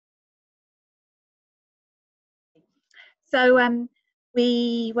So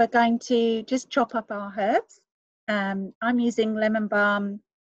we were going to just chop up our herbs. I'm using lemon balm,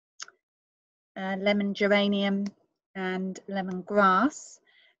 lemon geranium and lemongrass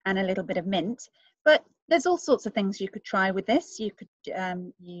and a little bit of mint. But there's all sorts of things you could try with this. You could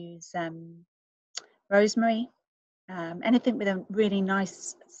use rosemary, anything with a really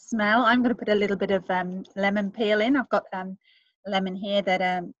nice smell. I'm going to put a little bit of lemon peel in. I've got lemon here that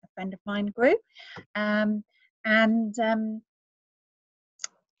a friend of mine grew.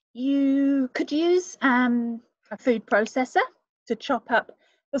 You could use a food processor to chop up.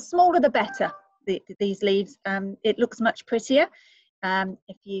 The smaller the better, these leaves. It looks much prettier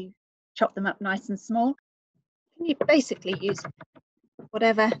if you chop them up nice and small. You basically use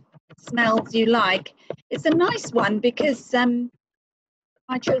whatever smells you like. It's a nice one because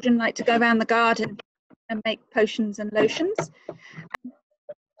my children like to go around the garden and make potions and lotions.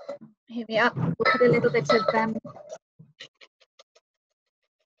 Here we are. We'll put a little bit of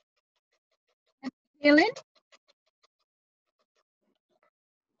peel in.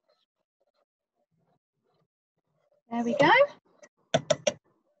 There we go. Add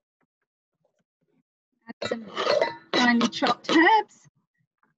some finely chopped herbs.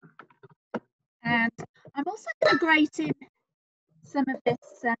 And I'm also going to grate in some of this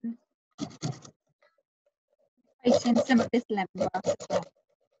lemongrass as well.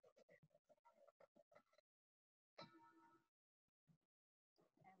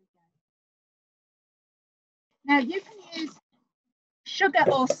 Now you can use sugar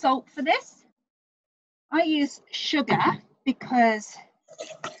or salt for this. I use sugar because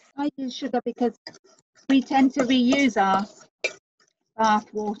we tend to reuse our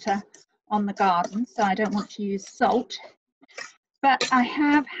bath water on the garden, so I don't want to use salt. But I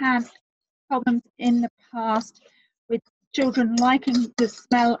have had problems in the past with children liking the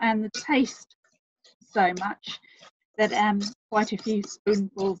smell and the taste so much that quite a few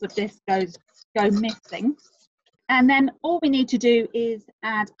spoonfuls of this go missing. And then all we need to do is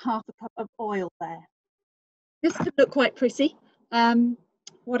add half a cup of oil there. This could look quite pretty.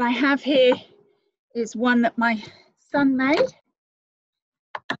 What I have here is one that my son made.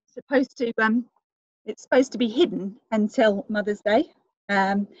 It's supposed to be hidden until Mother's Day,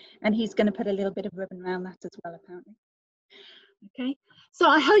 and he's going to put a little bit of ribbon around that as well, apparently. Okay, so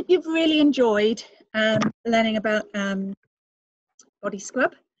I hope you've really enjoyed learning about body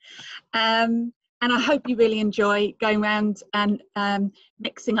scrub, and I hope you really enjoy going around and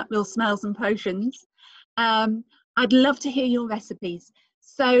mixing up your smells and potions. I'd love to hear your recipes.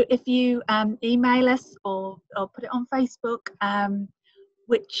 So if you email us or put it on Facebook,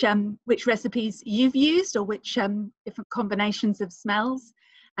 which recipes you've used, or which different combinations of smells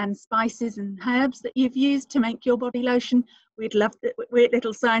and spices and herbs that you've used to make your body lotion, we at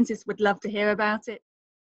Little Scientists would love to hear about it.